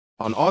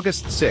On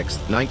August 6,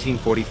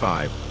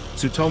 1945,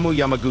 Tsutomu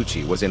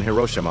Yamaguchi was in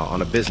Hiroshima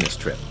on a business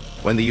trip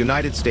when the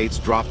United States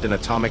dropped an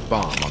atomic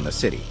bomb on the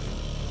city.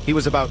 He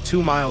was about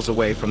 2 miles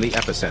away from the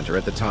epicenter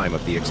at the time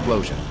of the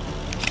explosion.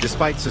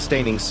 Despite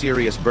sustaining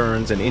serious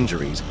burns and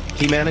injuries,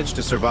 he managed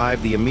to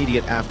survive the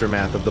immediate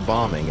aftermath of the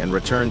bombing and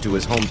returned to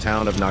his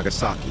hometown of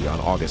Nagasaki on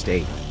August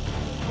 8.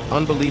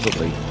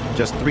 Unbelievably,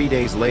 just 3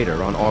 days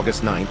later, on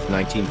August 9,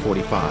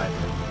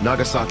 1945,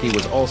 Nagasaki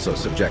was also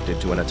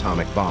subjected to an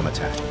atomic bomb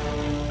attack.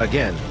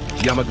 Again,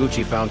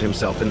 Yamaguchi found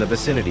himself in the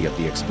vicinity of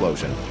the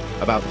explosion,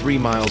 about 3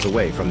 miles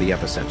away from the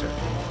epicenter.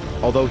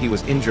 Although he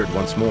was injured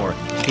once more,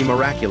 he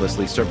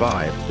miraculously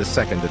survived the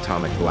second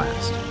atomic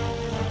blast.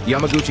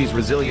 Yamaguchi's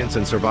resilience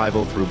and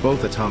survival through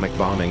both atomic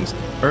bombings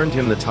earned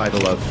him the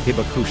title of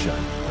Hibakusha,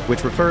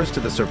 which refers to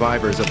the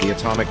survivors of the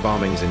atomic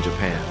bombings in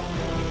Japan.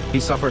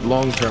 He suffered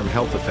long-term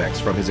health effects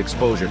from his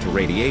exposure to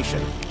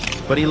radiation,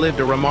 but he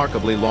lived a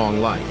remarkably long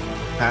life,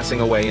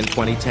 passing away in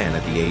 2010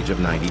 at the age of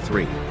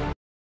 93.